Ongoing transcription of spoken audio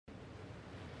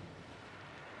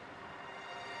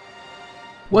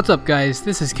What's up guys,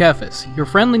 this is Kefis, your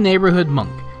friendly neighborhood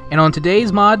monk, and on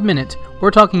today's Mod Minute,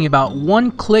 we're talking about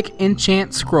one-click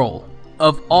enchant scroll.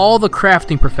 Of all the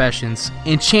crafting professions,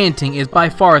 enchanting is by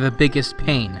far the biggest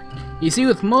pain. You see,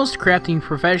 with most crafting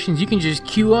professions, you can just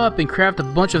queue up and craft a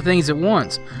bunch of things at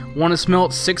once. Want to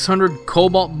smelt 600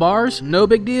 cobalt bars? No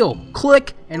big deal.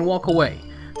 Click and walk away.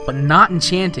 But not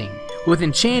enchanting. With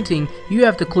enchanting, you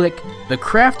have to click the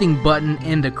crafting button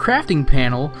in the crafting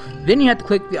panel, then you have to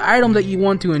click the item that you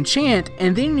want to enchant,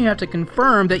 and then you have to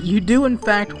confirm that you do in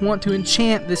fact want to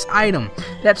enchant this item.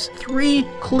 That's 3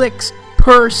 clicks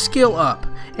per skill up.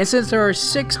 And since there are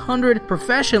 600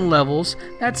 profession levels,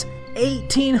 that's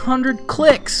 1800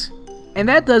 clicks. And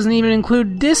that doesn't even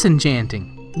include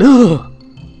disenchanting. Ugh.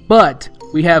 But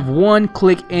we have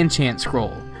one-click enchant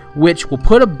scroll, which will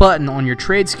put a button on your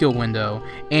trade skill window,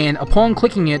 and upon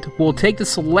clicking it, will take the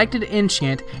selected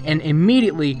enchant and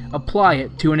immediately apply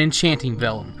it to an enchanting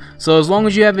vellum. So as long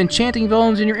as you have enchanting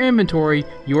vellums in your inventory,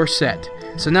 you're set.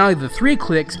 So now the 3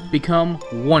 clicks become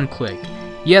 1 click.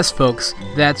 Yes folks,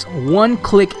 that's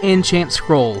one-click enchant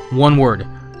scroll, one word.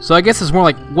 So I guess it's more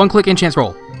like one-click enchant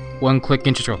scroll. One-click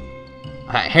enchant scroll.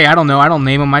 Hey, I don't know, I don't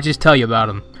name them, I just tell you about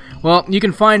them. Well, you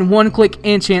can find one-click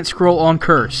enchant scroll on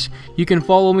Curse. You can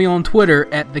follow me on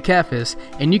Twitter at TheKefis,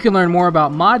 and you can learn more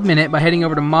about Mod Minute by heading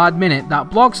over to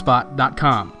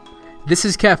modminute.blogspot.com. This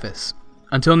is Kefis.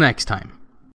 Until next time.